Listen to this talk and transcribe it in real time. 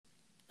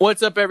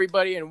What's up,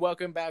 everybody, and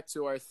welcome back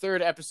to our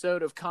third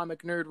episode of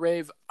Comic Nerd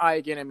Rave. I,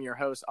 again, am your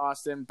host,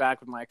 Austin, back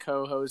with my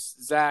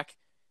co-hosts, Zach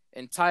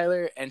and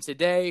Tyler, and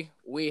today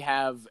we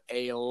have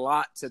a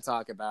lot to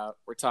talk about.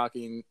 We're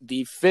talking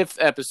the fifth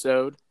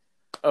episode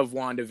of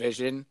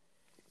WandaVision,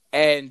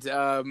 and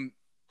I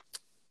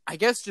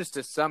guess just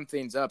to sum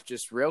things up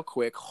just real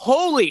quick,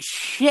 holy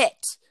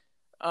shit!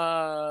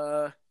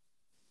 Yeah,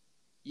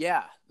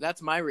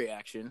 that's my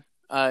reaction.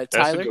 Tyler?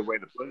 That's a good way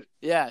to put it.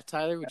 Yeah,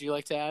 Tyler, would you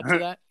like to add to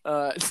that?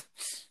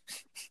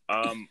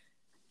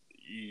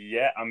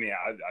 Yeah, I mean,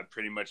 I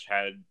pretty much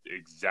had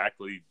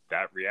exactly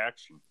that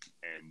reaction,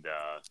 and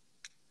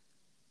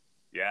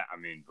yeah, I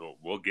mean,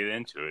 we'll get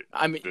into it.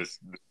 I mean, this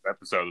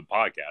episode of the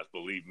podcast,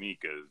 believe me,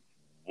 because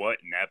what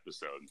an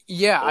episode!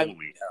 Yeah, holy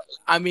hell!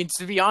 I mean,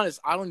 to be honest,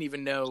 I don't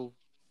even know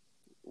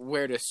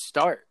where to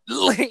start.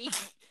 Like,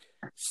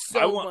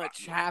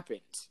 much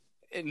happened.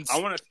 And I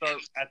want to start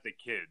at the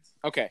kids.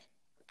 Okay.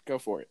 Go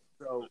for it.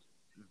 So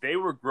they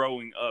were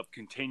growing up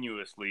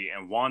continuously,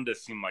 and Wanda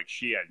seemed like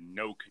she had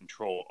no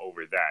control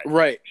over that.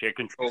 Right. She had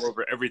control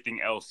over everything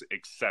else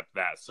except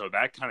that. So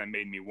that kind of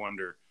made me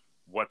wonder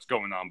what's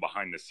going on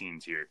behind the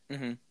scenes here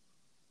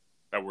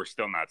that we're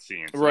still not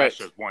seeing. So that's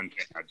just one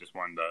thing I just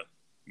wanted to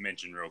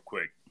mention real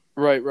quick.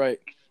 Right.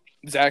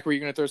 Zach, were you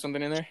going to throw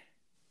something in there?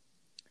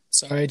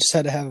 Sorry, I just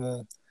had to have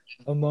a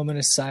moment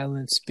of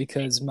silence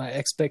because my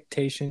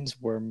expectations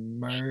were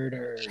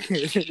murdered.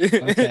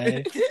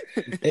 Okay.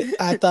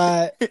 I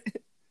thought,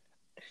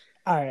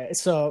 all right,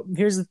 so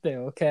here's the thing,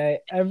 okay?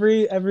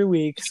 Every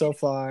week so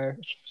far,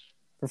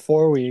 for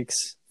 4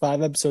 weeks,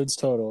 5 episodes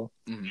total,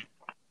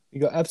 we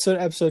go episode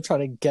to episode, try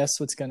to guess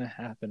what's going to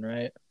happen,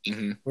 right?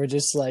 We're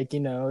just like,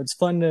 it's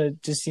fun to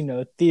just,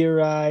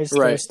 theorize,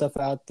 throw stuff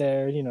out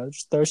there,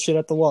 just throw shit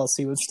at the wall,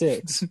 see what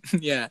sticks.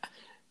 Yeah.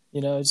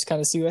 Just kind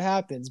of see what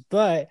happens.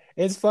 But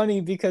it's funny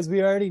because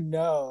we already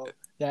know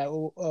that,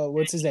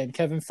 what's his name?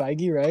 Kevin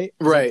Feige, right?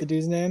 Is that the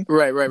dude's name?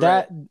 Right.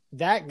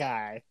 That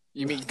guy.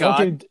 You mean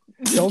God?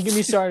 Don't get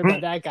me started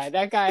about that guy.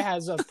 That guy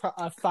has a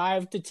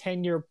 5 to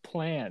 10 year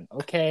plan,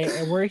 okay?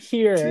 And we're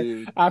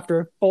here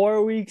after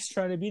 4 weeks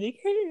trying to be like,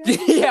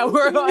 yeah,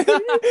 we're trying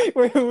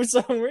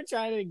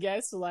to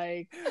guess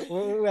what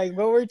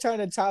we're trying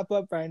to chop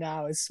up right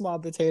now is small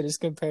potatoes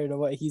compared to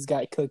what he's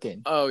got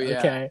cooking. Oh yeah,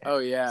 okay? Oh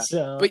yeah.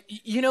 So, but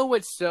you know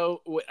what's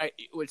so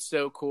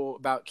cool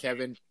about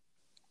Kevin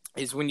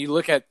is when you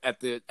look at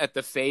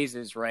the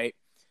phases, right?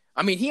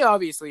 I mean, he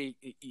obviously,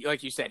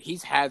 like you said,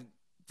 he's had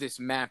this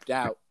mapped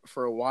out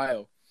for a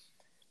while,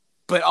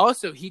 but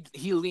also he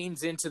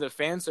leans into the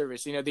fan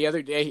service. The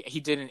other day he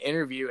did an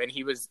interview and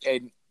he was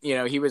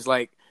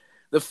like,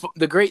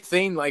 the great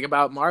thing like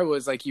about Marvel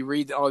is like you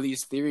read all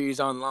these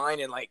theories online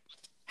and like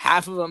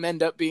half of them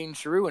end up being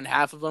true and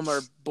half of them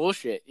are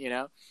bullshit.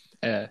 Yeah.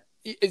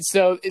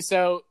 So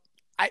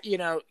I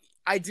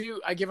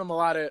give him a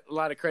lot of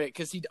credit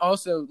because he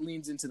also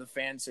leans into the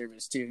fan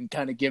service too and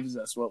kind of gives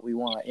us what we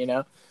want.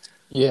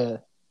 Yeah.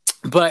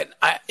 But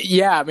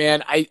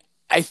man, I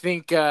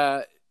think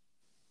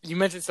you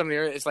mentioned something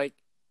earlier. It's like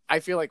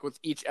I feel like with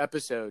each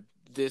episode,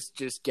 this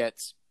just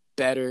gets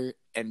better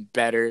and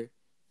better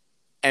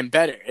and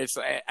better. It's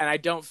and I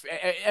don't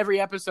every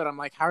episode I'm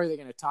like, how are they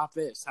going to top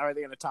this? How are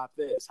they going to top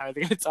this? How are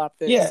they going to top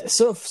this? Yeah.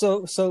 So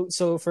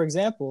for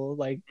example,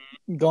 like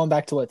going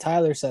back to what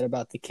Tyler said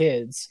about the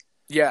kids.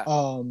 Yeah.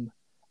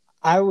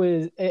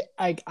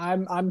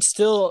 I'm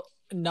still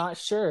not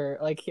sure.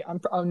 Like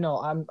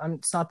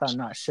it's not that I'm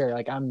not sure.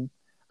 Like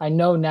I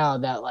know now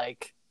that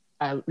like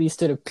at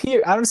least it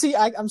appears.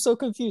 I'm so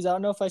confused. I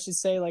don't know if I should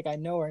say like I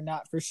know or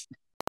not for sure.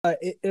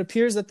 It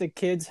appears that the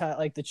kids have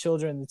like the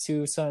children, the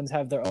 2 sons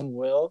have their own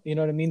will. You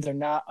know what I mean? They're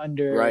not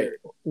under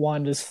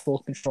Wanda's full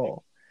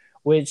control,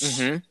 which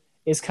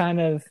is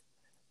kind of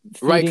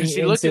right because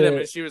she looked at him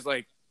and she was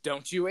like,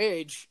 "Don't you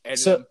age?" And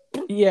so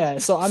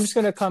so I'm just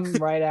gonna come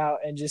right out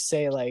and just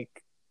say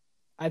like,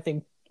 I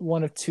think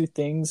one of 2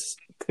 things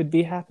could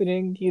be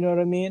happening. You know what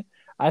I mean?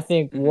 I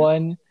think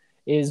one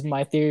is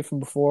my theory from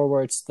before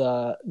where it's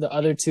the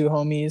other 2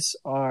 homies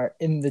are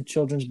in the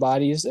children's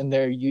bodies and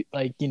they're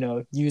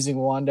using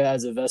Wanda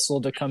as a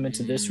vessel to come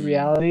into this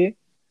reality.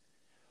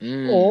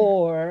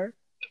 Or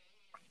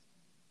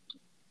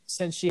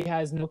since she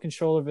has no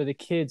control over the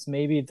kids,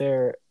 maybe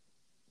they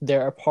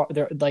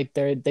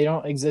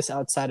don't exist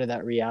outside of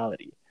that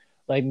reality.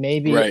 Like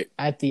maybe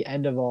at the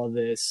end of all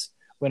this,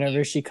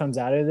 whenever she comes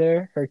out of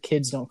there, her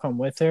kids don't come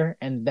with her,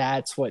 and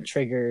that's what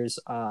triggers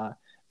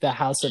the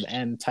House of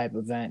M type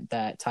event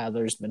that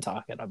Tyler's been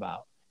talking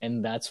about,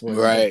 and that's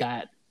where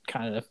that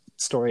kind of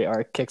story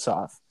arc kicks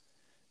off.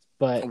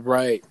 But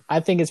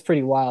I think it's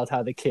pretty wild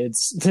how the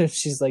kids.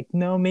 She's like,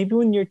 "No, maybe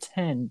when you're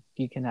 10,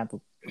 you can have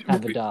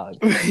a dog,"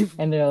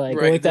 and they're like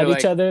looked at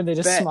each other. They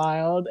just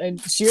smiled,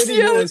 and she already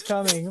knew it was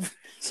coming.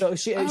 So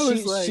she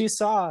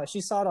saw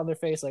it on their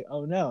face, like,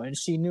 "Oh no," and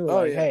she knew,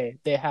 hey,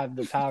 they have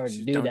the power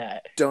to do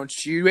that. Don't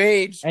you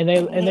age? And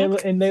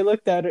they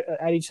looked at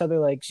each other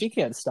like, she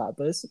can't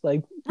stop us.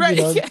 Like,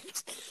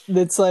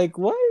 it's like,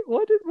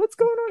 what's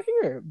going on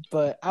here?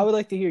 But I would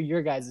like to hear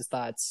your guys'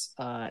 thoughts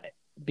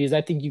because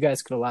I think you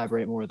guys could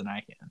elaborate more than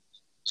I can.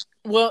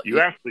 Well, you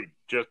actually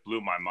just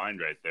blew my mind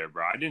right there,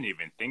 bro. I didn't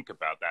even think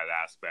about that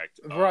aspect.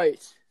 Right.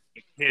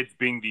 Kids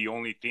being the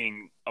only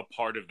thing a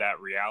part of that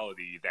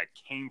reality that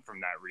came from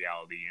that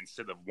reality,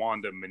 instead of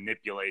Wanda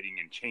manipulating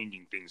and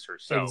changing things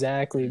herself.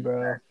 Exactly,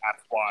 bro.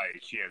 That's why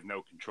she has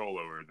no control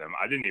over them.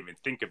 I didn't even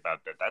think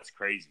about that. That's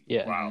crazy.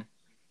 Yeah. Wow.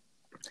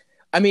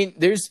 I mean,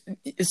 there's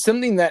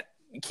something that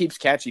keeps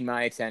catching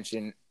my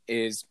attention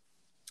is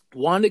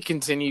Wanda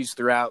continues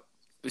throughout,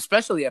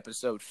 especially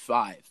episode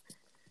 5.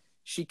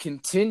 She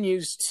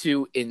continues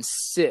to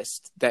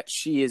insist that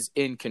she is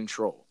in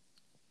control.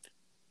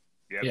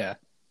 Yep. Yeah.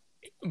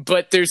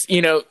 But there's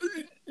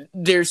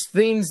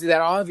things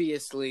that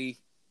obviously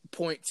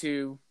point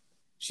to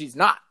she's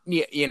not.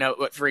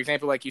 For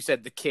example, like you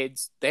said, the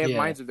kids, they have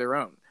minds of their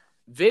own.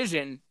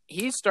 Vision,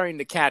 he's starting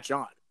to catch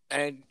on,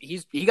 and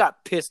he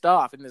got pissed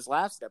off in this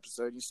last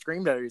episode. He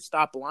screamed at her,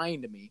 "Stop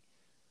lying to me."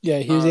 Yeah,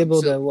 he was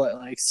able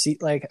to see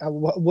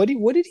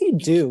what did he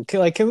do?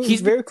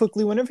 Very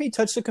quickly, whenever he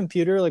touched the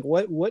computer,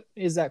 what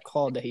is that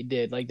called that he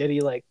did? Did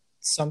he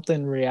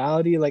something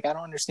reality? I don't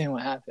understand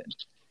what happened.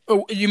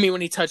 Oh, you mean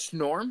when he touched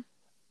Norm?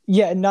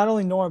 Yeah, not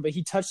only Norm, but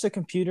he touched the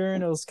computer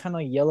and it was kind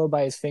of yellow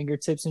by his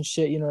fingertips and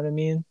shit. You know what I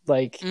mean?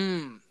 I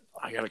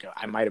gotta go.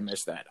 I might have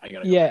missed that. I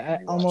gotta go. Yeah,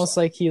 almost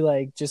like he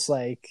just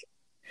okay.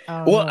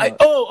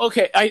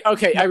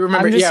 I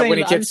remember.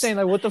 I'm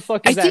saying what the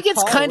fuck is that? I think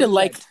it's kind of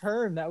like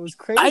term that was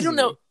crazy. I don't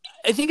know.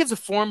 I think it's a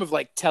form of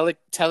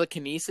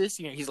telekinesis.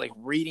 He's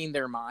reading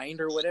their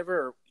mind or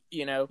whatever.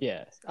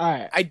 Yeah. All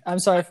right. I'm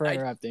sorry for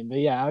interrupting, but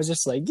yeah, I was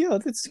just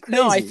that's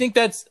crazy. No, I think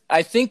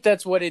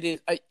that's what it is.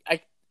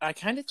 I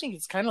kind of think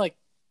it's kind of like,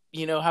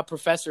 how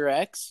Professor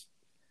X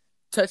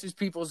touches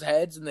people's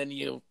heads and then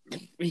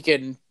he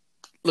can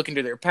look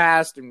into their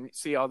past and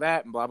see all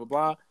that and blah blah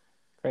blah.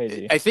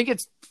 Crazy. I think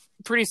it's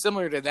pretty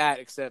similar to that,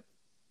 except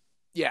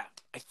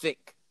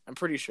I'm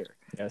pretty sure.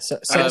 Yeah.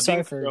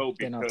 Sorry for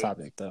getting off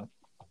topic though.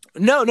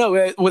 No.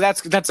 Well,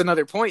 that's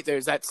another point.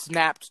 There's that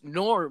snapped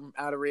Norm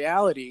out of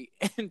reality,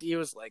 and he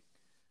was like,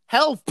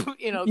 "Help!"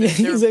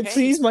 He's like,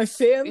 "Please, my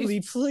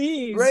family,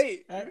 please." Right.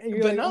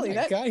 But not only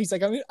that, guy. He's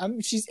like,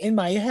 she's in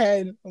my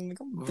head. I'm like,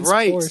 this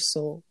right. Poor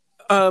soul.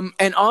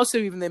 And also,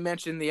 even they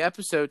mentioned the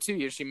episode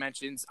too. She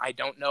mentions, "I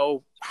don't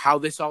know how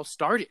this all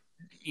started."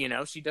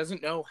 She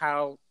doesn't know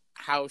how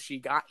she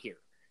got here,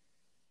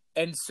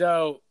 and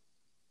so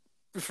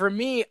for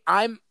me,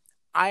 I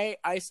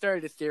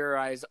started to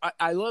theorize.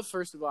 I love,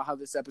 first of all, how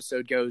this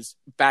episode goes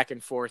back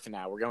and forth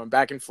now. We're going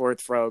back and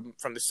forth from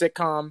the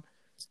sitcom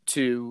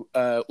to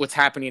what's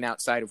happening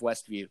outside of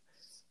Westview.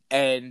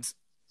 And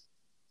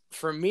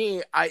for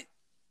me,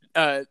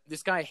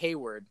 this guy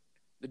Hayward,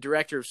 the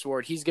director of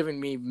SWORD, he's giving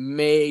me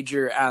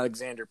major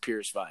Alexander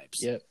Pierce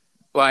vibes. Yep.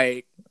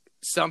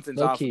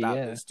 Something's off about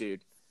this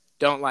dude.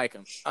 Don't like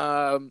him.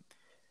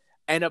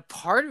 And a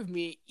part of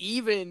me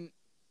even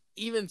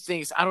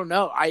thinks, I don't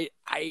know, I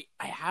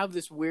have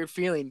this weird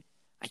feeling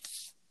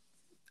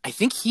I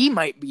think he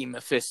might be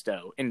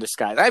Mephisto in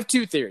disguise. I have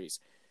two theories.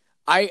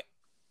 I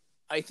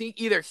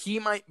think either he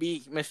might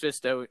be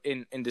Mephisto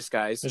in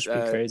disguise. Which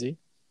would be crazy.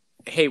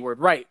 Hayward,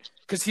 right?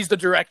 Because he's the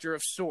director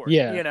of SWORD.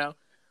 Yeah.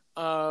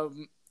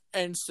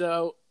 And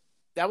so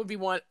that would be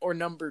one. Or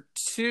number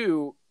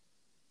two,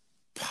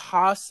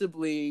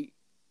 possibly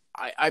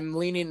I'm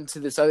leaning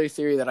into this other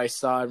theory that I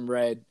saw and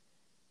read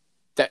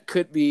that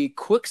could be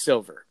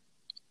Quicksilver.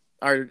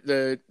 Or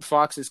the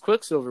Fox's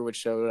Quicksilver, which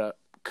showed up,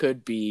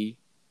 could be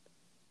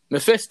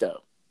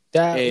Mephisto.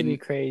 That would be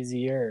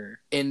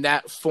crazier. In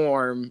that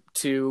form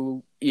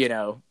to,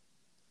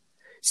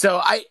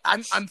 So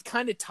I'm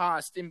kind of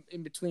tossed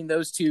in between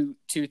those two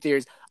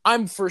theories.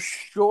 I'm for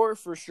sure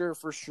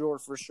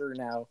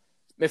now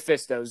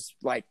Mephisto's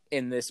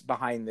in this,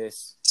 behind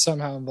this.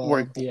 Somehow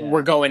involved.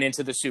 We're going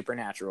into the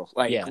supernatural.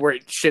 Where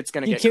shit's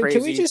going to get crazy.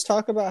 Can we just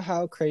talk about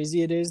how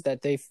crazy it is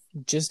that they've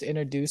just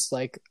introduced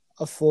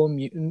a full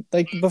mutant,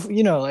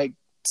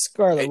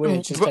 Scarlet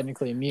Witch is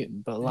technically a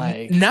mutant, but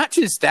not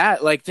just that,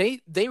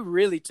 they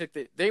really took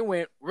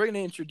we're going to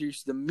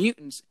introduce the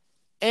mutants,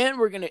 and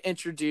we're going to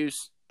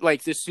introduce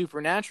the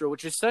supernatural,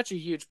 which is such a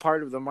huge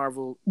part of the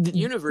Marvel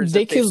universe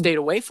they've stayed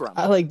away from.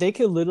 They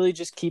could literally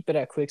just keep it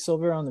at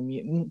Quicksilver on the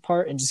mutant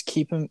part and just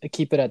keep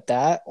it at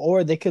that,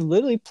 or they could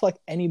literally pluck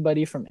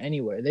anybody from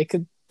anywhere. They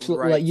could.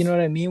 You know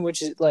what I mean?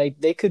 Which is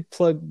they could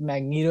plug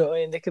Magneto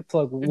in, they could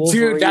plug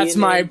Wolverine. Dude, that's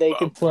my. They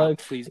could plug.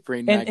 Please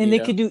bring Magneto. And they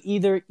could do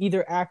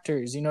either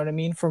actors. You know what I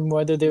mean? From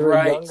whether they were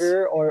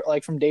younger or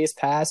from days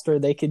past, or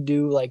they could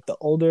do the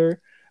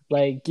older,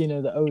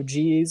 the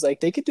OGs.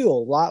 They could do a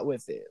lot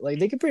with it.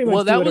 They could pretty much. do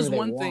whatever they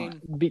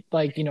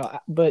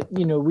want. But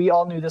we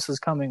all knew this was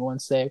coming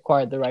once they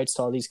acquired the rights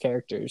to all these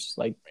characters.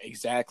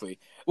 Exactly.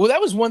 Well,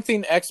 that was one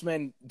thing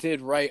X-Men did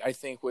right, I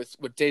think, with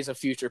Days of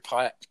Future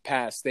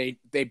Past.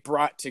 They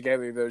brought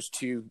together those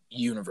two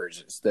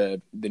universes, the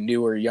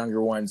newer,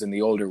 younger ones and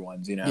the older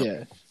ones,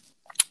 Yeah.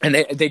 And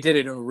they did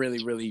it in a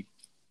really, really,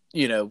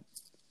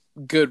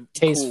 good,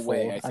 tasteful cool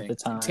way, I think. At the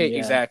time.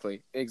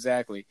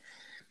 Exactly.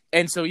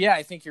 And so, yeah,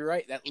 I think you're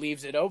right. That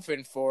leaves it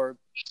open for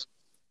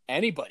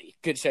anybody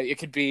could show. It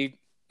could be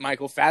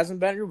Michael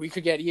Fassbender. We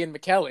could get Ian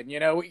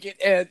McKellen. We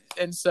get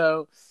and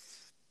so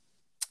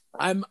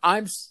I'm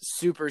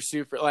super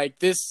like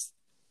this.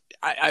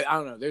 I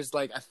don't know. There's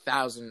like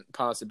 1,000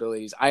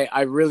 possibilities.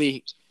 I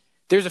really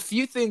there's a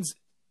few things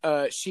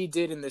she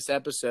did in this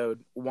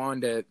episode,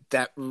 Wanda,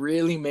 that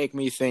really make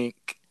me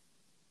think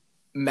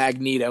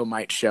Magneto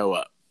might show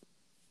up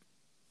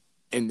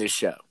in this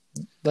show.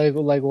 Like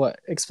what?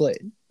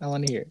 Explain. I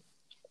want to hear.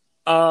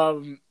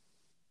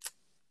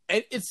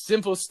 It's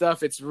simple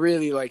stuff. It's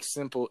really like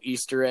simple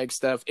Easter egg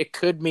stuff. It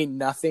could mean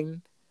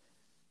nothing.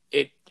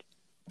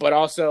 But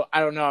also,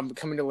 I don't know. I'm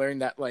coming to learn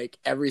that like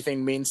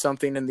everything means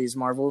something in these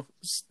Marvel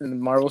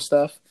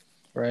stuff.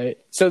 Right.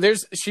 So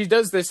she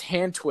does this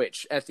hand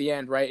twitch at the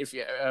end, right?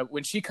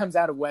 When she comes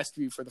out of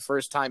Westview for the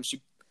first time,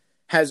 she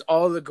has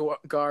all the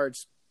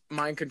guards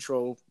mind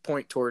control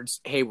point towards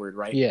Hayward,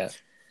 right? Yeah.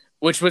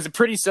 Which was a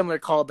pretty similar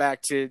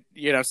callback to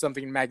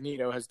something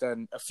Magneto has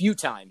done a few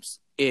times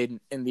in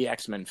the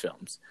X-Men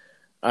films.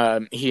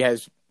 He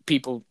has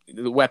the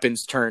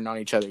weapons turn on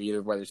each other,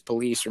 either whether it's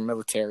police or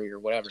military or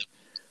whatever.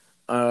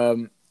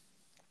 And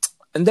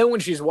then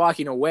when she's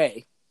walking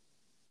away,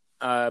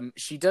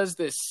 she does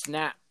this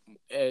snap,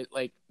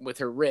 like with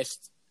her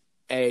wrist,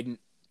 and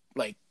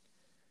like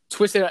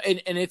twist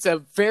it, and it's a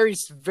very,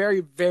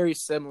 very, very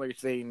similar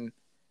thing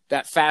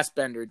that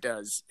Fassbender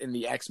does in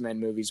the X-Men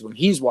movies when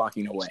he's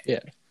walking away. Yeah.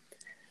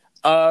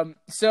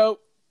 So,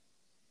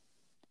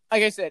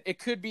 like I said, it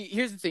could be.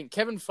 Here's the thing: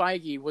 Kevin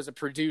Feige was a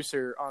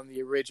producer on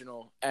the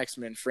original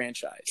X-Men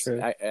franchise.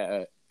 True.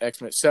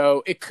 X-Men.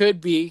 So it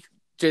could be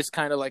just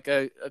kind of like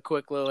a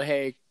quick little,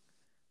 hey,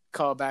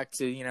 call back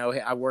to, hey,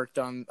 I worked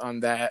on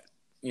that,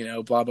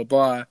 blah, blah,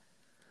 blah.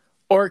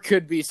 Or it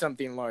could be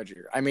something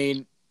larger. I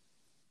mean,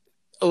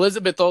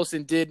 Elizabeth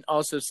Olsen did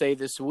also say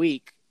this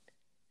week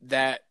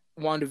that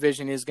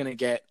WandaVision is going to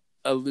get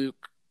a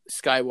Luke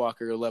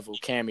Skywalker level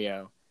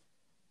cameo.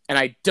 And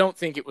I don't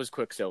think it was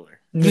Quicksilver.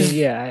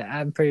 Yeah,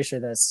 I'm pretty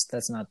sure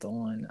that's not the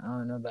one. I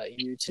don't know about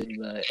you two,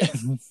 but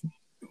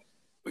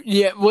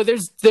yeah, well,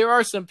 there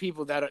are some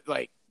people that are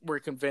like, were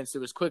convinced it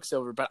was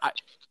Quicksilver, but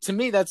to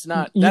me, that's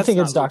not. You that's think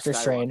not it's Doctor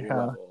Strange,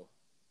 huh? Level.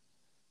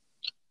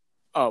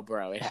 Oh,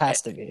 bro, it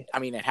has to be. I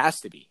mean, it has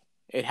to be.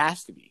 It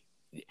has to be.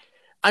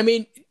 I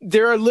mean,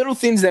 there are little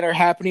things that are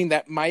happening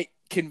that might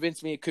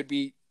convince me it could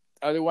be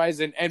otherwise,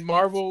 and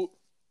Marvel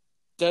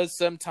does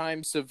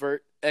sometimes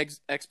subvert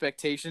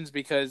expectations,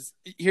 because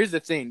here's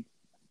the thing: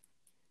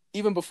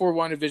 even before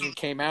WandaVision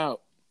came out,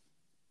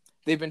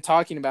 they've been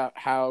talking about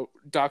how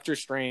Doctor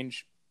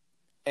Strange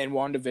and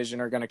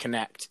WandaVision are going to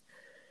connect.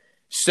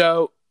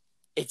 So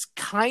it's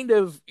kind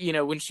of,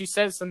 when she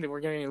says something, we're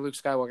getting Luke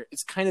Skywalker,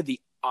 it's kind of the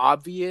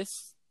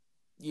obvious,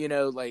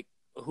 like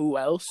who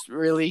else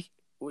really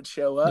would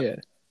show up. Yeah.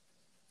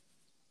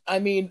 I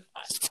mean,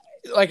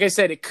 like I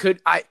said, it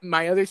could,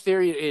 my other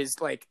theory is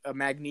like a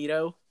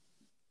Magneto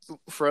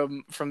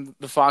from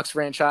the Fox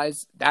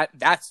franchise.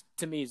 That's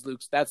to me is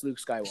that's Luke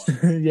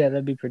Skywalker. Yeah,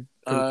 that'd be pretty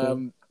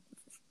cool.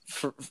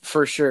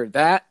 For sure.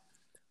 That,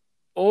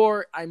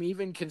 or I'm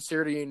even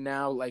considering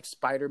now like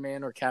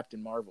Spider-Man or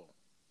Captain Marvel.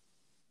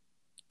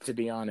 To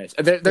be honest,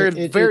 they're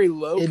very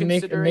low. It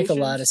make a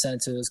lot of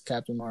sense. It was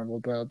Captain Marvel,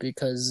 bro,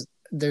 because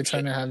they're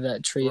trying to have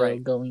that trio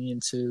going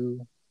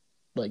into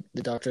like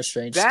the Doctor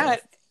Strange stuff.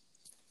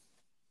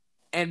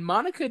 And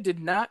Monica did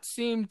not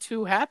seem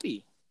too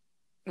happy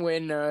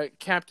when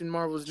Captain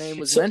Marvel's name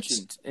was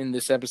mentioned in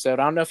this episode.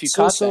 I don't know if you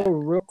caught that. So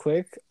real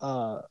quick,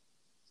 what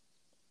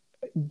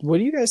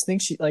do you guys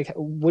think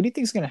what do you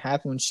think is going to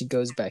happen when she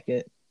goes back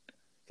in?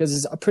 Because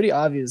it's pretty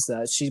obvious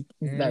that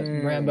that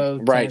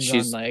Rambo plans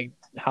on like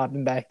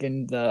hopping back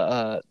in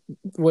the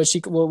what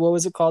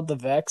was it called, the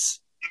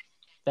Vex?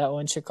 That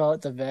one she called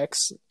it the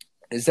Vex.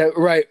 Is that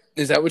right?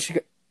 Is that what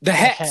the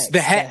Hex? The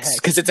Hex,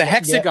 because it's a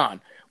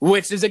hexagon,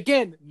 which is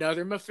again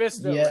another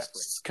Mephisto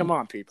reference. Come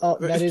on, people.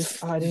 Oh, that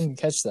is. I didn't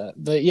catch that,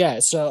 but yeah.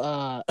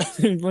 So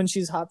when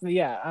she's hopping,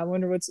 I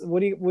wonder what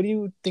do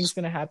you think's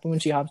gonna happen when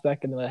she hops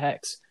back into the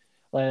Hex?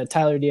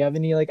 Tyler, do you have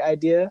any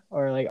idea,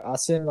 or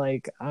Austin?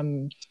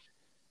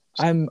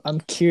 I'm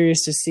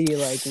curious to see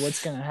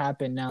what's gonna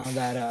happen now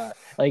that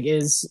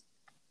is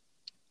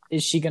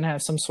she gonna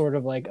have some sort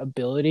of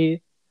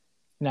ability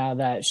now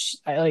that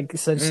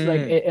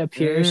it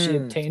appears she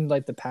obtained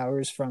the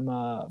powers from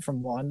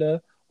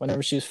Wanda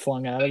whenever she was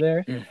flung out of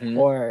there,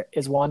 or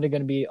is Wanda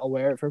gonna be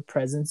aware of her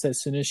presence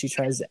as soon as she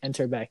tries to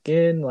enter back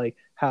in?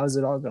 How is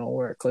it all gonna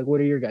work?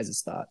 What are your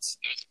guys' thoughts?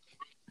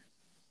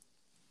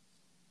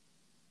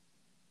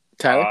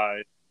 Tyler?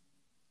 I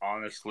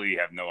honestly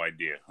have no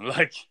idea.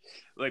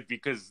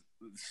 Because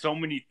so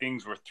many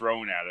things were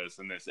thrown at us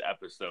in this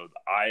episode.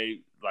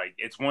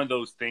 It's one of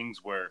those things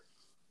where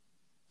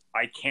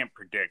I can't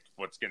predict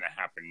what's going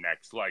to happen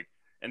next.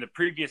 In the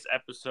previous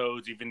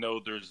episodes, even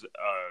though there's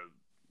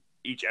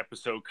each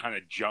episode kind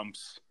of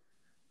jumps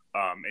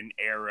an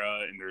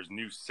era and there's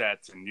new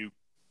sets and new,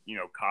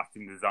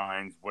 costume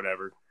designs,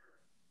 whatever.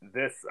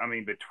 This,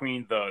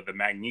 between the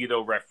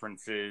Magneto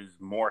references,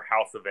 more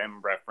House of M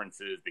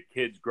references, the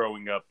kids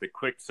growing up, the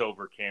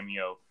Quicksilver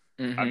cameo,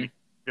 Mm-hmm. I mean,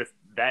 just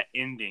that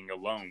ending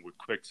alone with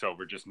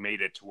Quicksilver just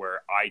made it to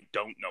where I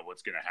don't know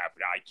what's going to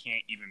happen. I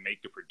can't even make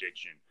a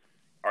prediction.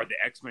 Are the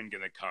X-Men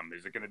going to come?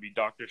 Is it going to be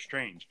Doctor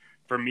Strange?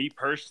 For me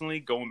personally,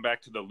 going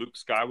back to the Luke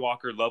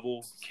Skywalker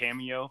level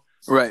cameo,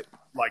 right?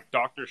 Like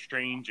Doctor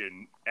Strange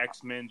and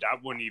X-Men,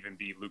 that wouldn't even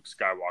be Luke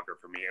Skywalker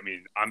for me. I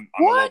mean, I'm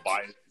a little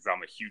biased because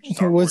I'm a huge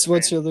Star Wars fan.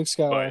 What's your Luke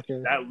Skywalker?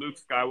 But that Luke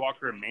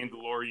Skywalker in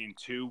Mandalorian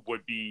 2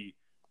 would be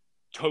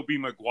Tobey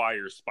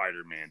Maguire's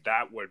Spider-Man.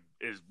 That's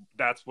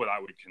what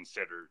I would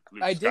consider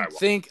Luke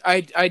Skywalker.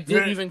 I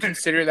did even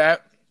consider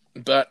that,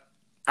 but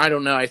I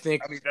don't know. I mean,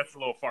 that's a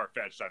little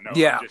far-fetched, I know.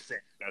 Yeah. I'm just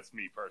saying that's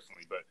me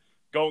personally. But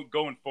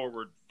going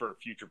forward for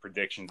future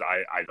predictions,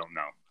 I don't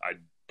know. I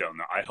don't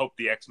know. I hope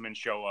the X-Men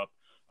show up.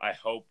 I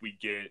hope we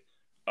get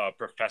a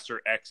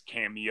Professor X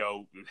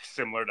cameo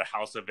similar to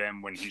House of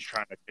M when he's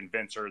trying to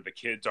convince her the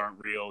kids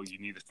aren't real. You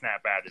need to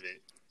snap out of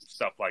it.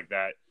 Stuff like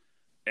that.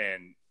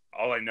 And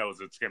all I know is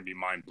it's going to be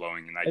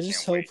mind-blowing, and I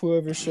just hope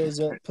whoever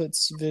shows up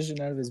puts Vision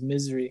out of his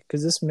misery,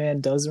 because this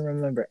man doesn't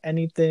remember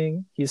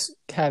anything. He's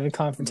having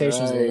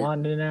confrontations with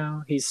Wanda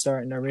now. He's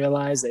starting to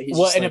realize that he's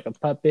just like a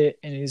puppet,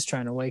 and he's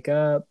trying to wake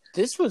up.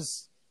 This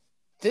was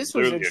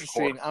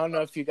interesting. I don't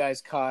know if you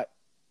guys caught.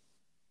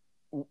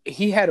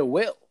 He had a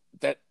will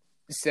that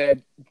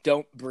said,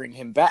 "Don't bring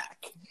him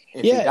back."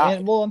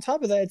 And on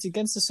top of that, it's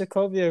against the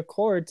Sokovia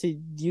Accord to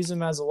use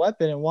him as a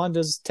weapon, and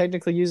Wanda's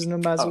technically using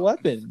him as a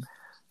weapon.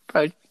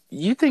 Right.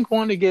 You think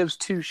Wanda gives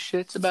two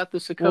shits about the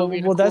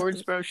Sokovia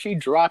Accords, bro? She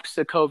dropped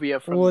Sokovia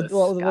from the sky.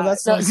 Well,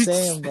 that's what I'm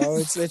saying, bro.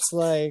 It's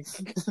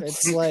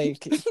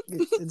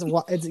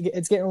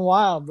getting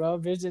wild, bro.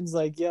 Vision's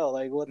like, yo,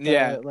 like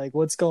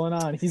what's going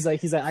on? He's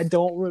like, I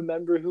don't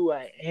remember who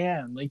I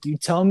am. Like, you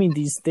tell me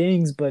these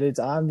things, but it's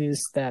obvious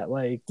that,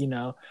 like, you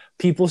know,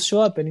 people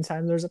show up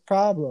anytime there's a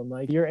problem.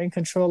 Like, you're in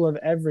control of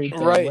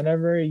everything. Right.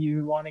 Whenever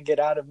you want to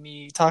get out of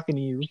me talking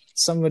to you,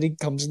 somebody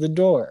comes to the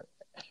door.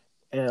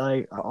 And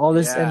like all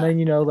this, and then,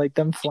 you know, like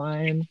them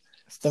flying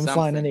in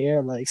the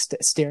air, like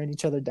staring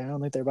each other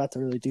down, like they're about to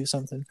really do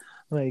something.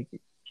 Like,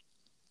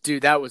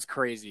 dude, that was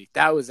crazy.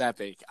 That was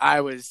epic.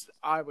 I was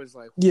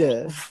like,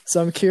 yeah.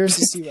 So I'm curious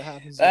to see what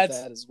happens with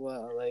that as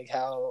well. Like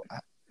how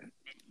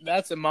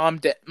that's a mom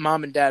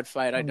and dad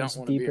fight. I don't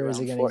want to be around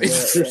for.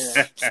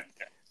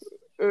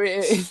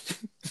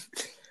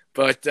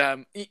 But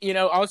you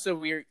know, also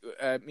me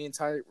and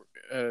Tyler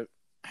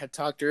had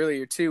talked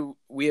earlier too.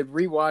 We had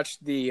rewatched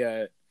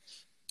the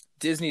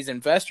Disney's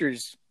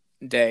Investors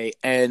Day,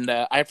 and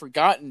I've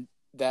forgotten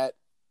that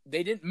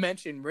they didn't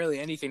mention really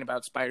anything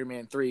about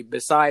Spider-Man 3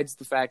 besides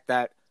the fact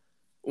that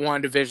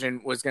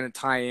WandaVision was going to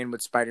tie in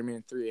with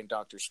Spider-Man 3 and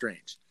Doctor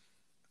Strange.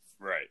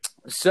 Right.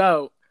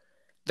 So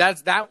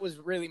that was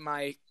really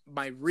my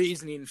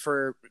reasoning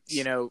for,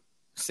 you know,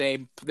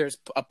 saying there's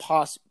a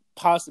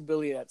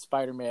possibility that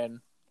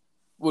Spider-Man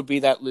would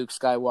be that Luke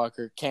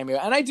Skywalker cameo,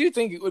 and I do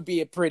think it would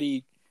be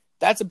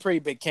that's a pretty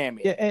big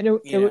cameo. Yeah, and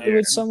it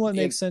would somewhat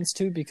make sense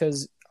too,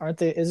 because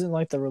isn't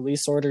like the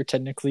release order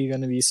technically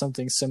going to be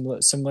something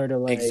similar to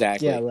like it's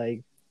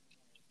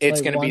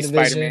going to be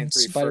Spider-Man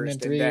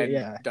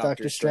 3,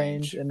 Doctor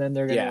Strange, and then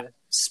they're going to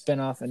spin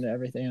off into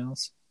everything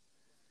else.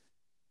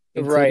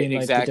 Including,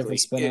 like, the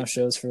different spin-off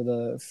shows for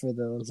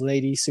the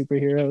lady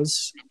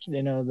superheroes.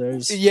 You know,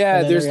 there's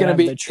going to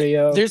be the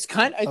trio. There's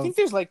I think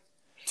there's like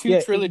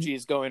two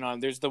trilogies going on.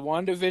 There's the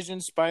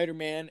WandaVision,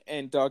 Spider-Man,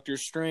 and Doctor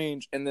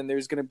Strange, and then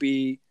there's going to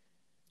be,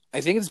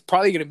 I think it's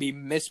probably going to be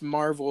Miss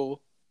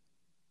Marvel.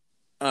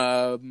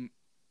 Isn't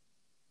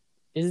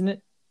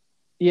it?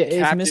 Yeah,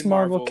 it's Miss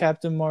Marvel,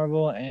 Captain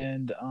Marvel,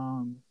 and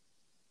oh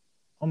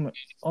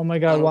my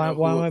God, why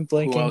am I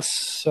blanking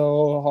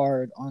so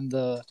hard on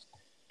the?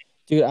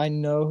 Dude, I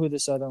know who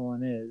this other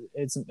one is.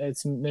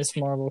 It's Miss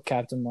Marvel,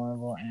 Captain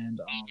Marvel, and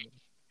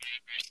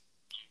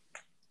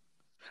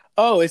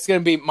Oh, it's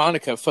gonna be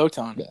Monica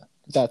Photon.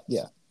 There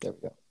we go.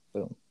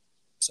 Boom.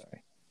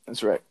 Sorry.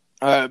 That's right.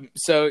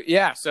 So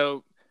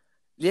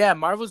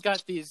Marvel's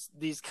got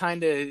these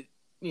kind of,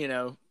 you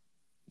know,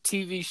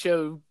 TV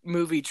show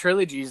movie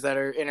trilogies that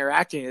are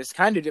interacting. It's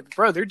kind of different,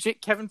 bro. They're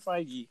Kevin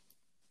Feige,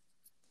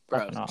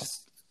 bro.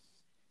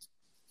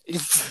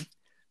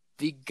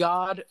 The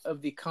god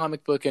of the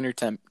comic book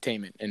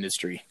entertainment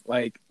industry.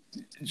 Like,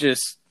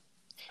 just.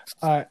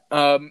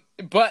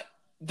 But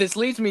this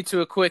leads me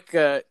to a quick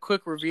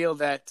reveal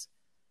that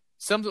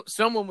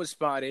someone was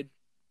spotted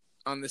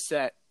on the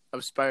set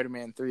of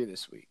Spider-Man 3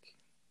 this week.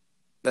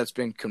 That's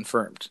been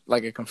confirmed.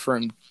 Like, it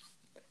confirmed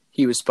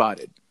he was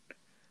spotted.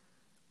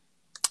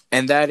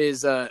 And that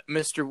is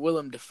Mr.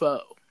 Willem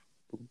Dafoe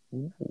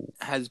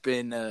has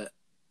been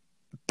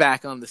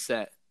back on the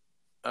set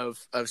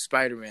of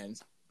Spider-Man,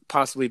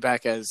 possibly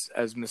back as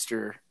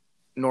Mr.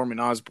 Norman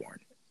Osborn.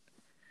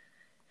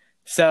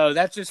 So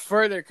that just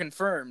further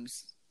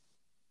confirms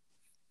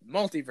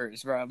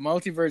multiverse, bro.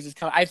 Multiverse is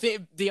coming. I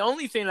think the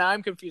only thing that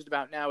I'm confused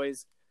about now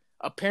is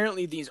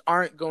apparently these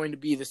aren't going to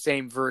be the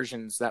same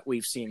versions that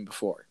we've seen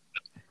before.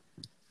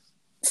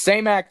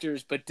 Same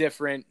actors, but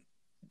different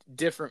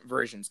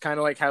versions. Kind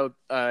of like how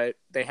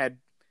they had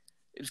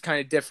was kind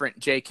of different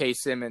J.K.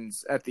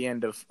 Simmons at the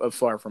end of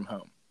Far From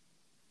Home.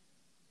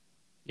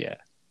 Yeah.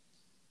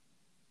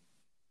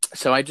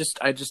 So I just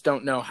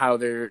don't know how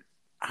they're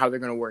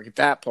going to work at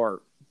that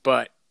part,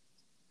 but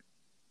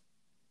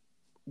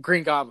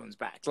Green Goblin's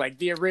back, like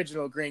the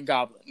original Green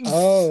Goblin.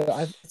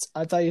 Oh,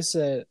 I thought you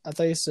said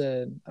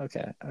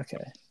okay.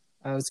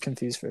 I was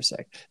confused for a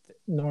sec.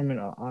 Norman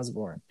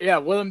Osborn. Yeah,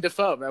 Willem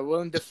Dafoe. Man.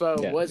 Willem Dafoe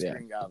was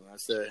Green Goblin.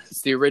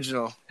 It's the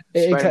original.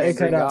 It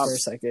cut out for a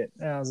second.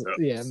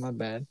 My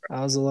bad.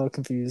 I was a little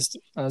confused.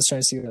 I was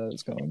trying to see where that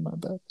was going. My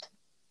bad.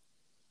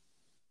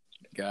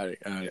 Got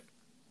it.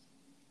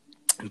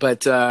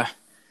 But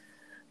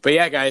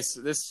yeah, guys,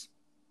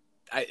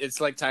 it's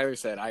like Tyler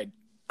said. I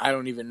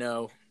don't even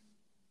know,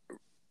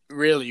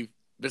 really,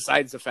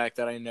 besides the fact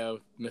that I know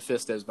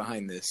Mephisto's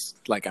behind this.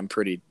 Like, I'm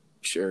pretty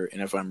sure,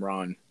 and if I'm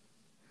wrong,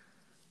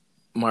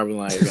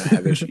 Marvel and I are going to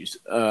have issues.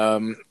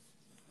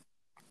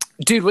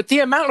 Dude, with the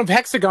amount of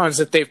hexagons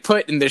that they've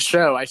put in this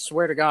show, I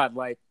swear to God,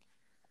 like,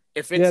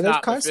 if it's they're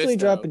constantly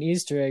dropping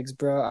Easter eggs,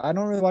 bro. I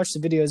don't really watch the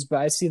videos, but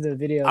I see the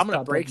videos I'm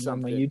gonna break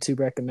on my YouTube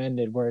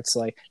recommended where it's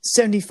like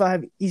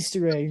 75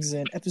 Easter eggs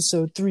in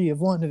episode 3 of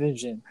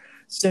WandaVision.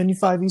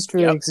 75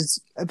 Easter eggs, it's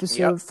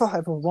episode 5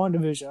 of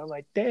WandaVision. I'm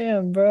like,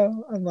 damn,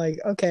 bro. I'm like,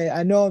 okay,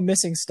 I know I'm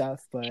missing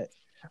stuff, but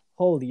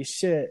holy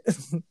shit.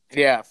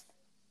 Yeah,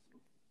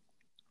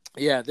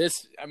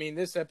 this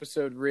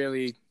episode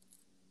really,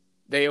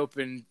 they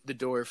opened the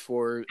door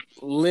for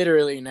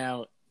literally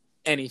now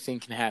anything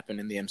can happen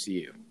in the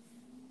MCU.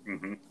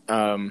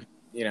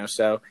 Mm-hmm.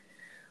 So,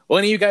 well,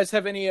 any of you guys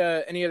have any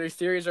other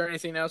theories or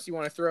anything else you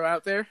want to throw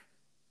out there?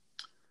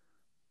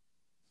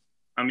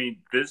 I mean,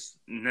 this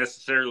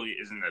necessarily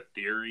isn't a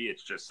theory.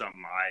 It's just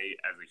something I,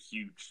 as a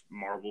huge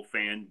Marvel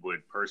fan,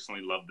 would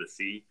personally love to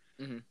see.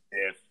 Mm-hmm.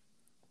 If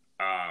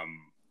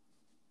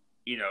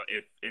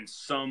in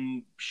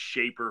some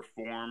shape or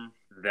form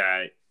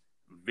that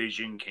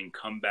Vision can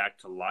come back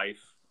to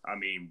life. I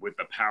mean, with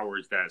the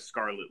powers that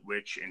Scarlet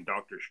Witch and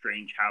Doctor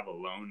Strange have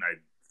alone, I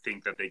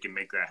think that they can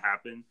make that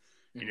happen.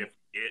 Mm-hmm. And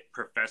if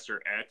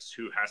Professor X,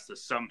 who has to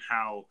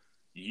somehow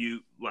he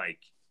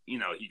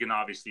can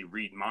obviously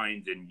read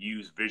minds and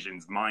use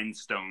Vision's Mind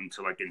Stone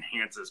to like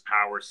enhance his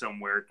power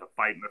somewhere to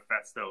fight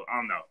Mephisto. I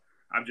don't know.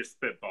 I'm just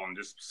spitballing,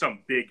 just some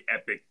big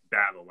epic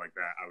battle like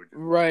that.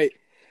 Right.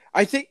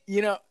 I think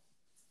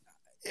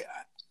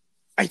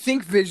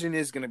Vision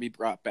is going to be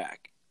brought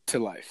back to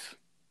life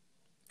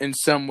in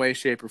some way,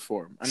 shape, or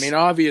form. I mean,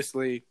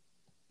 obviously,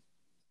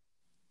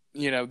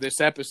 this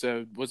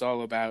episode was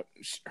all about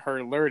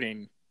her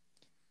learning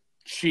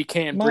she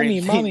can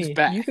bring things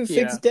back. You can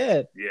fix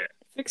dead. Yeah.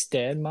 Fix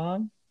dead,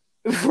 Mom.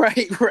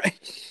 Right.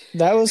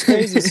 That was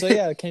crazy. So,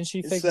 yeah, can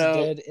she fix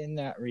dead in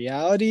that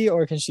reality,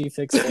 or can she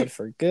fix dead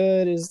for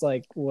good is,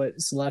 like,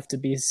 what's left to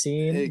be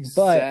seen.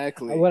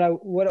 Exactly. But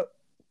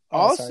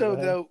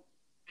though,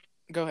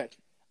 go ahead.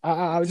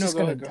 I was just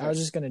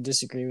gonna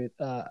disagree with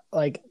I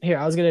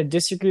was gonna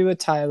disagree with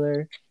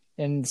Tyler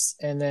and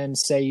then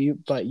say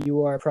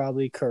you are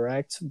probably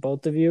correct,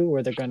 both of you,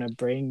 where they're gonna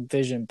bring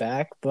Vision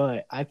back.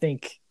 But I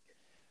think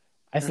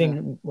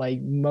like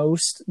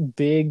most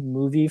big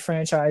movie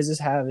franchises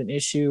have an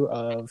issue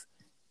of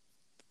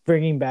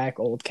bringing back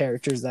old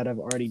characters that have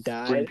already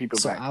died.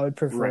 So back. I would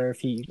prefer if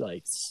he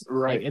like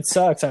it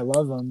sucks. I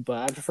love him, but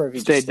I prefer if he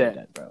stay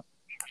dead, bro.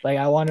 Like,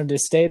 I want him to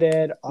stay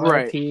dead.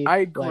 R.I.P. Right. I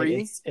agree.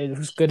 Like, it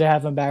was good to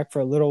have him back for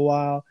a little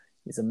while.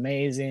 He's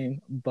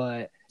amazing.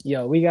 But,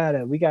 we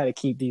gotta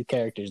keep these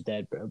characters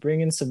dead, bro. Bring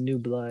in some new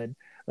blood.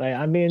 Like,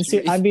 I'm being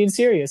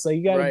serious. Like,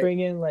 you gotta bring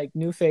in, like,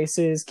 new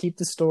faces. Keep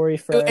the story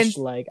fresh.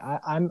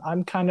 I'm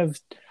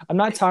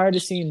not tired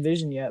of seeing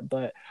Vision yet,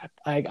 but,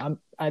 like, I'm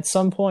at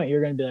some point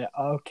you're gonna be like,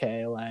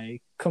 okay,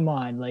 like, come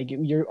on, like,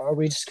 are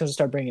we just gonna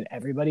start bringing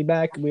everybody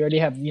back? We already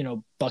have,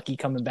 Bucky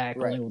coming back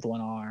only with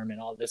one arm and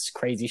all this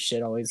crazy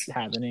shit always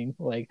happening,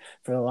 like,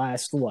 for the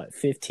last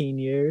 15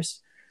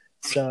 years.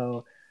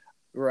 So,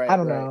 I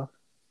don't know.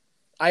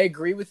 I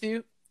agree with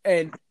you,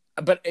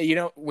 but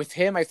with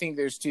him, I think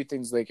there's two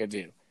things they could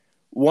do.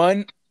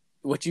 One,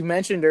 what you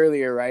mentioned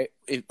earlier, right?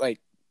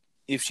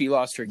 If she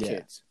lost her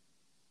kids,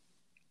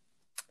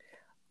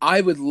 I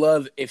would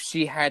love if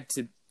she had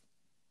to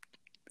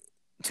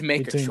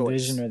make a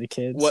choice. Vision or the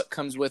kids? What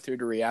comes with her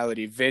to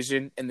reality?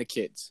 Vision and the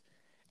kids.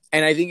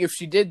 And I think if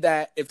she did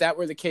that, if that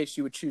were the case,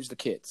 she would choose the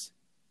kids.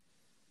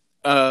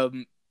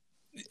 And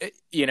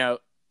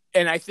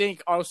I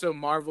think also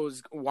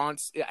Marvel's going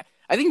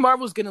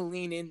to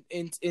lean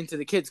into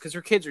the kids because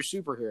her kids are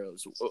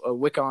superheroes,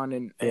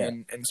 Wiccan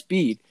and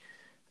Speed.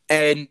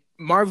 And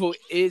Marvel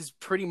is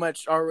pretty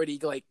much already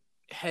like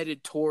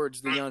headed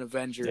towards the Young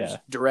Avengers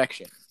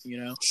direction,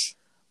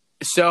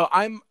 So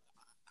I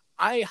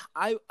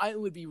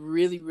would be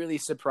really, really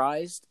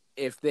surprised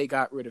if they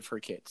got rid of her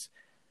kids.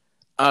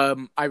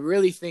 I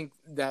really think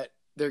that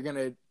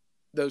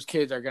those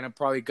kids are gonna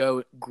probably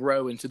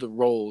grow into the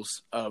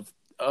roles of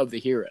the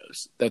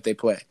heroes that they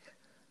play.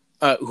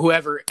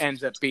 Whoever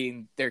ends up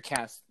being their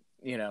cast,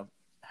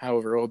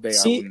 however old they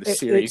are when the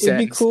series it'd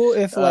ends. Be cool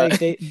if like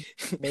they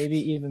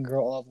maybe even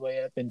grow all the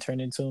way up and turn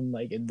into him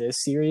like in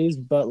this series,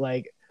 but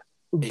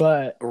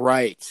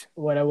right.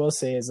 What I will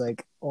say is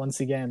like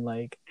once again,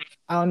 like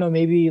I don't know,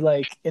 maybe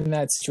like in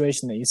that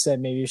situation that you said,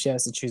 maybe she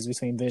has to choose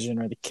between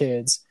Vision or the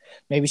kids.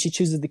 Maybe she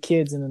chooses the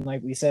kids, and then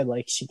like we said,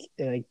 like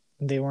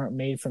they weren't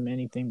made from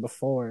anything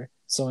before,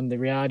 so in the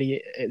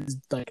reality is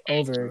like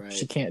over. Right.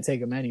 She can't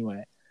take them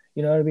anyway.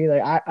 You know what I mean?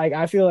 Like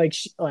I feel like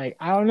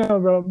I don't know,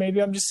 bro.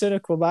 Maybe I'm just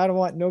cynical, but I don't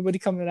want nobody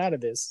coming out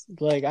of this.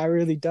 Like I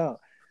really don't.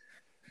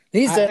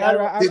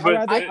 I'd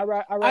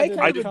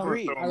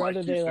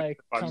rather they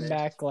like come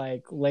back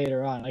like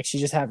later on. Like she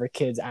just have her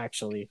kids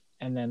actually,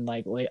 and then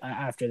like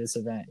after this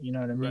event. You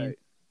know what I mean? Right.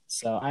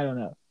 So I don't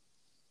know.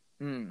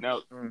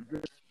 Now,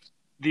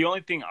 the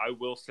only thing I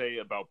will say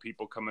about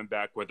people coming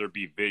back, whether it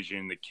be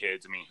Vision, the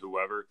kids, I mean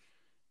whoever.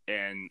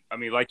 And, I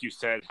mean, like you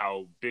said,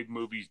 how big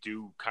movies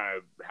do kind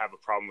of have a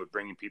problem with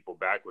bringing people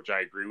back, which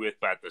I agree with.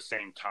 But at the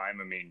same time,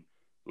 I mean,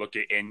 look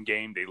at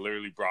Endgame. They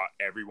literally brought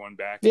everyone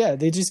back. Yeah,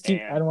 they just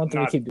keep – I don't want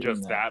them to keep doing that. Not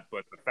just that,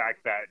 but the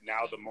fact that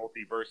now the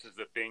multiverse is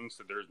a thing,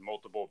 so there's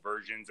multiple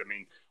versions. I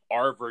mean,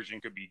 our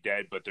version could be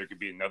dead, but there could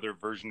be another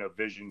version of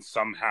Vision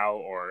somehow.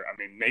 Or, I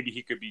mean, maybe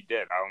he could be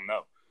dead. I don't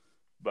know.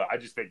 But I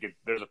just think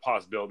there's a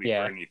possibility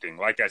for anything.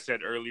 Like I said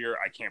earlier,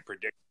 I can't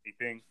predict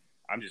anything.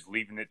 I'm just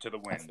leaving it to the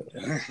wind.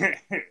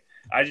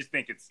 I just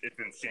think it's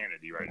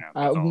insanity right now.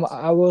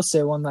 I will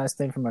say one last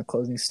thing for my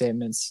closing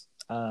statements.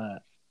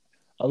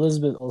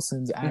 Elizabeth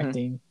Olsen's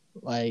acting,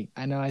 like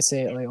I know I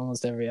say it like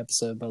almost every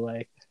episode, but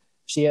like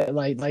she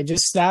like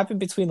just snapping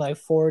between like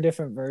 4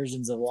 different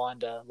versions of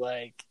Wanda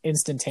like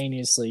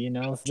instantaneously, you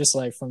know, just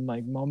like from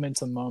like moment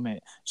to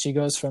moment. She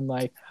goes from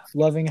like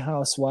loving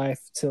housewife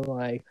to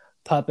like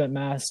puppet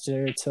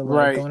master to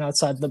like going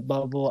outside the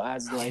bubble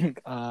as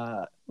like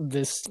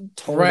this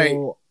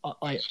total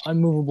like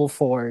unmovable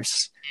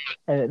force,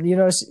 and you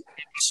know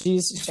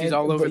she's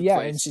all over the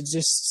place. And she's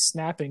just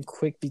snapping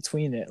quick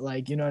between it,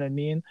 like you know what I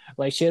mean,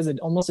 like she has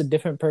almost a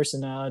different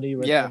personality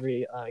with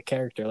every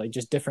character, like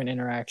just different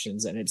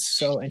interactions, and it's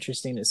so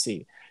interesting to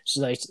see.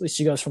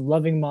 She goes from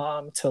loving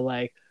mom to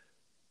like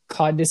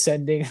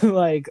condescending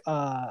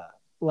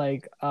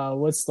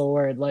what's the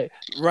word, like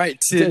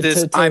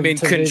to I'm in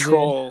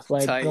control Vision,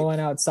 like type. Going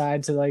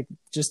outside to like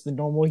just the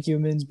normal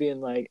humans being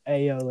like,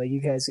 hey yo, like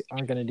you guys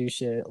aren't gonna do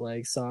shit,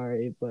 like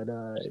sorry, but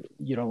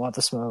you don't want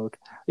the smoke,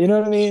 you know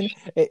what I mean?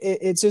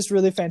 It's just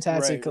really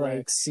fantastic,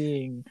 like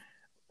seeing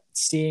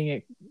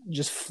it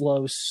just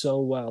flow so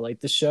well. Like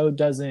the show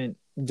doesn't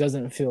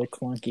feel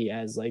clunky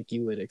as like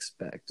you would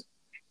expect.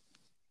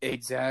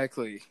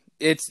 Exactly.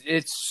 It's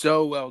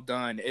so well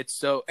done. It's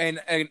so and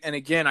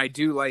again, I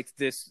do like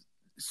this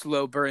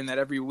slow burn that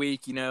every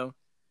week, you know,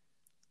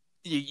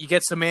 you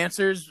get some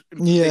answers,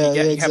 you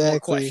have more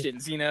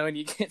questions, you know, and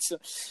you get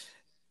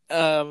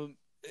some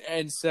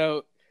and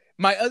so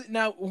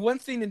now one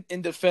thing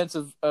in defense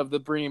of the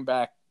bringing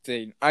back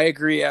thing, I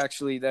agree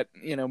actually that,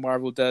 you know,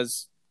 Marvel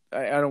does,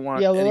 I don't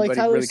want anybody like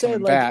Tyler really said,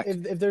 coming like, back.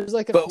 If there's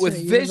like an but with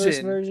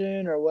Vision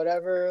version or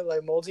whatever,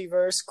 like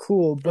multiverse,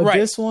 cool. But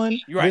this one,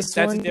 that's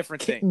a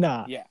different thing.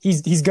 Nah,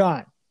 he's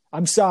gone.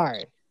 I'm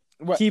sorry.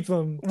 Keep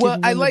him.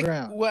 I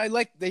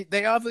like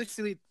they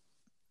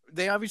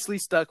obviously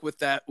stuck with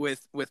that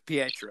with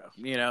Pietro.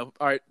 You know,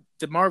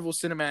 the Marvel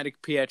Cinematic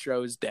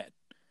Pietro is dead,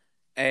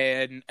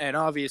 and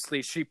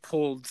obviously she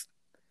pulled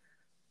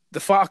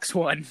the Fox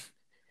one.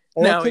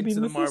 Or now it could be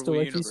into Mephisto, the Marvel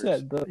like universe. you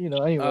said. But you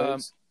know,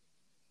 anyways.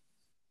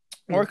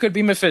 Or it could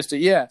be Mephisto.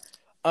 Yeah.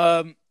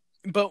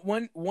 But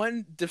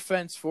one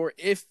defense for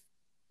if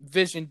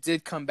Vision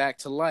did come back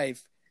to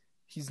life,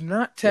 he's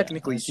not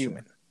technically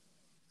human. True.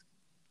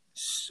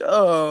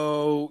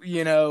 So,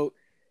 you know,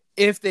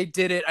 if they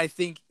did it, I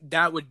think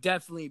that would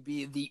definitely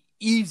be the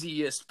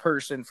easiest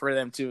person for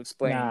them to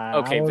explain.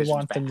 Okay, I would Vision's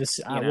want back, them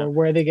to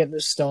where they get the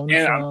stone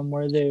from,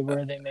 where they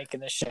making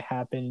this shit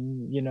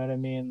happen. You know what I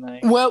mean?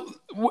 Like, well,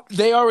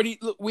 we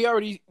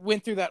already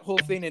went through that whole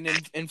thing in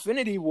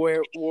Infinity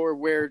War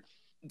where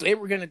they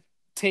were gonna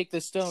take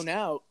the stone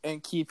out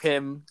and keep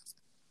him.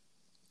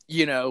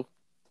 You know,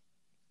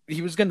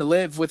 he was gonna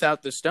live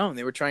without the stone.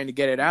 They were trying to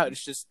get it out.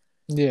 It's just.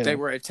 Yeah. They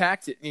were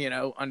attacked, you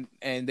know,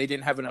 and they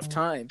didn't have enough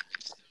time.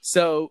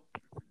 So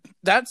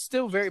that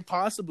still very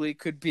possibly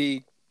could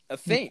be a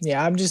thing.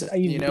 Yeah, I'm just,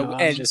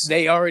 and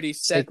they already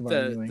set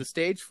the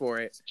stage for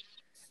it.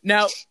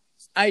 Now,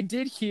 I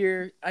did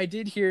hear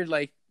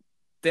like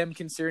them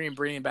considering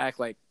bringing back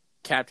like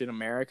Captain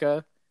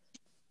America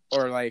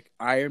or like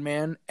Iron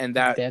Man, and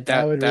that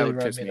would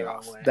piss me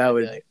off. That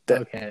would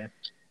okay.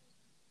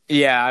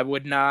 Yeah, I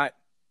would not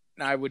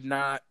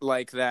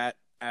like that.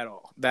 At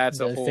all. That's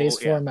a whole phase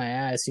 4 my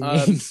ass. You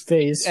mean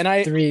phase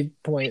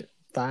 3.5?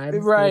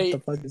 Right. What the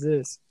fuck is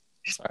this?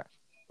 Sorry.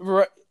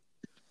 Right.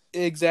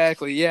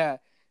 Exactly. Yeah.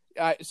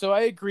 So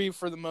I agree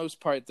for the most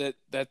part that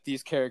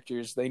these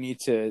characters, they need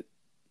to,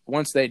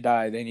 once they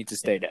die, they need to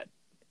stay dead,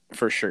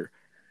 for sure.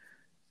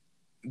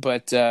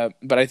 But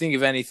I think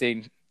if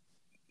anything,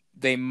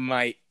 they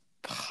might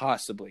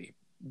possibly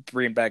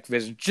bring back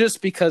Vision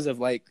just because of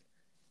like,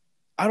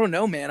 I don't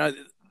know, man.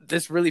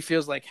 this really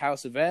feels like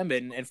House of M,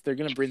 and if they're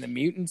gonna bring the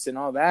mutants and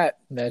all that,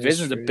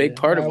 Vision's a big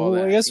part of all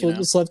that. I guess we'll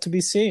just love to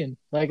be seen.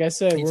 Like I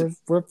said,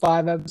 we're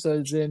 5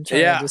 episodes in,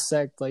 trying to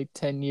dissect like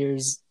 10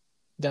 years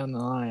down the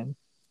line.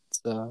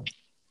 So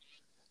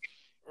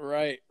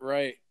right,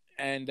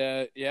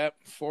 and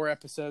 4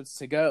 episodes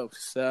to go.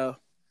 So,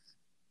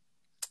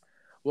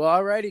 well,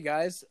 alrighty,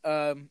 guys,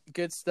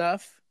 good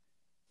stuff.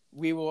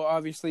 We will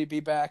obviously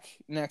be back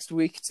next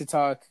week to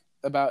talk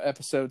about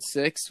episode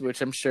 6,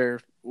 which I'm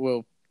sure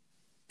will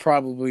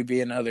probably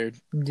be another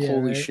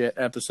holy shit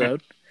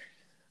episode.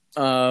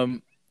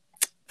 And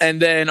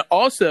then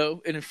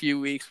also in a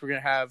few weeks, we're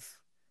going to have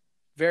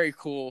very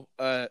cool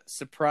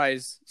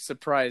surprise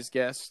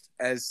guest.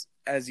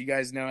 As you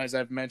guys know, as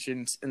I've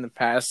mentioned in the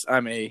past,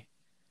 I'm a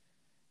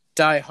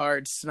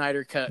diehard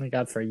Snyder Cut. Oh my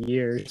God, for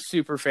years.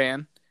 Super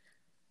fan.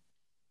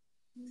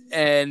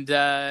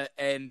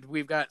 And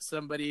we've got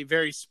somebody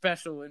very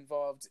special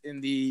involved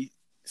in the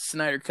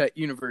Snyder Cut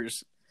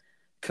universe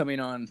coming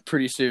on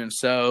pretty soon.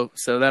 So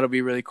that'll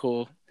be really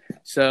cool.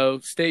 So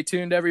stay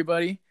tuned,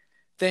 everybody.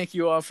 Thank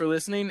you all for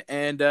listening,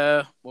 and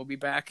we'll be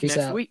back Peace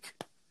next out. week.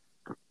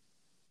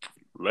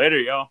 Later,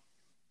 y'all.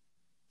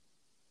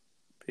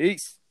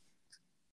 Peace.